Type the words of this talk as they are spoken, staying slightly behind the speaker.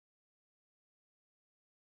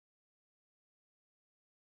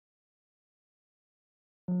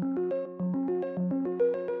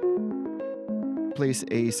place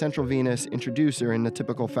a central venous introducer in the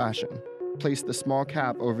typical fashion. Place the small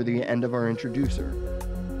cap over the end of our introducer.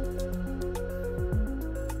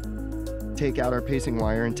 Take out our pacing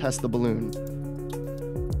wire and test the balloon.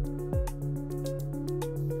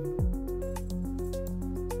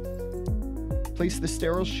 Place the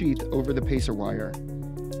sterile sheath over the pacer wire.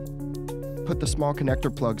 Put the small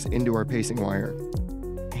connector plugs into our pacing wire.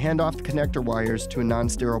 Hand off the connector wires to a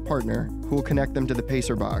non-sterile partner who will connect them to the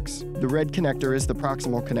pacer box. The red connector is the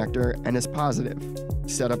proximal connector and is positive.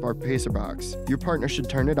 Set up our pacer box. Your partner should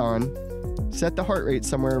turn it on. Set the heart rate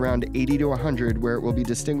somewhere around 80 to 100 where it will be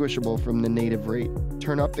distinguishable from the native rate.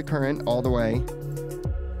 Turn up the current all the way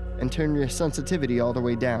and turn your sensitivity all the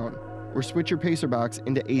way down, or switch your pacer box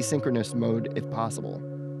into asynchronous mode if possible.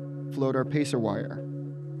 Float our pacer wire.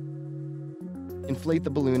 Inflate the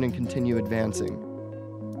balloon and continue advancing.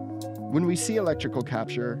 When we see electrical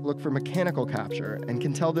capture, look for mechanical capture and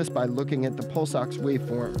can tell this by looking at the pulse ox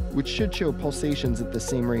waveform, which should show pulsations at the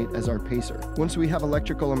same rate as our pacer. Once we have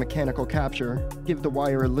electrical and mechanical capture, give the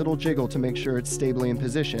wire a little jiggle to make sure it's stably in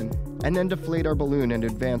position, and then deflate our balloon and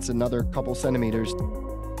advance another couple centimeters.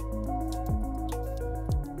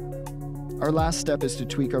 Our last step is to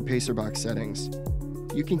tweak our pacer box settings.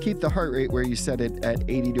 You can keep the heart rate where you set it at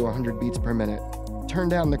 80 to 100 beats per minute. Turn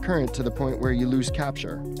down the current to the point where you lose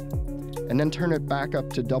capture, and then turn it back up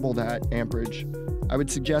to double that amperage. I would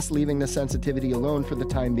suggest leaving the sensitivity alone for the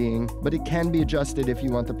time being, but it can be adjusted if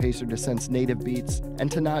you want the pacer to sense native beats and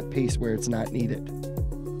to not pace where it's not needed.